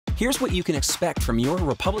Here's what you can expect from your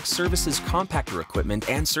Republic Services compactor equipment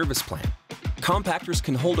and service plan. Compactors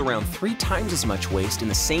can hold around 3 times as much waste in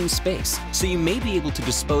the same space, so you may be able to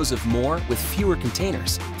dispose of more with fewer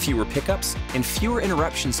containers, fewer pickups, and fewer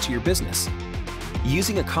interruptions to your business.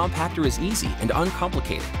 Using a compactor is easy and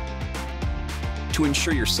uncomplicated. To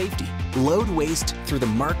ensure your safety, load waste through the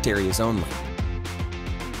marked areas only.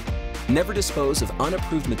 Never dispose of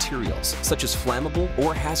unapproved materials, such as flammable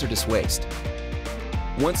or hazardous waste.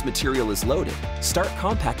 Once material is loaded, start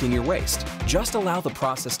compacting your waste. Just allow the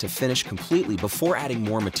process to finish completely before adding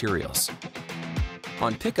more materials.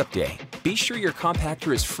 On pickup day, be sure your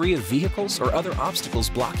compactor is free of vehicles or other obstacles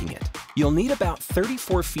blocking it. You'll need about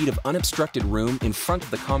 34 feet of unobstructed room in front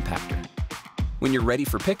of the compactor. When you're ready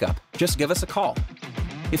for pickup, just give us a call.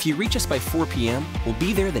 If you reach us by 4 p.m., we'll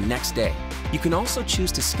be there the next day. You can also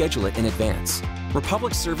choose to schedule it in advance.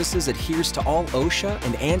 Republic Services adheres to all OSHA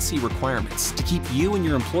and ANSI requirements to keep you and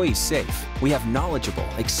your employees safe. We have knowledgeable,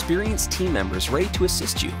 experienced team members ready to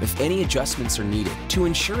assist you if any adjustments are needed to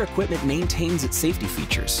ensure equipment maintains its safety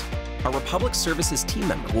features. A Republic Services team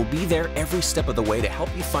member will be there every step of the way to help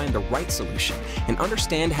you find the right solution and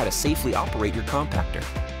understand how to safely operate your compactor.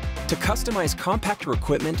 To customize compactor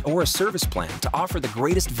equipment or a service plan to offer the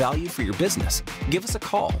greatest value for your business, give us a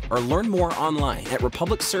call or learn more online at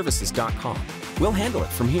republicservices.com. We'll handle it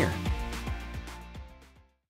from here.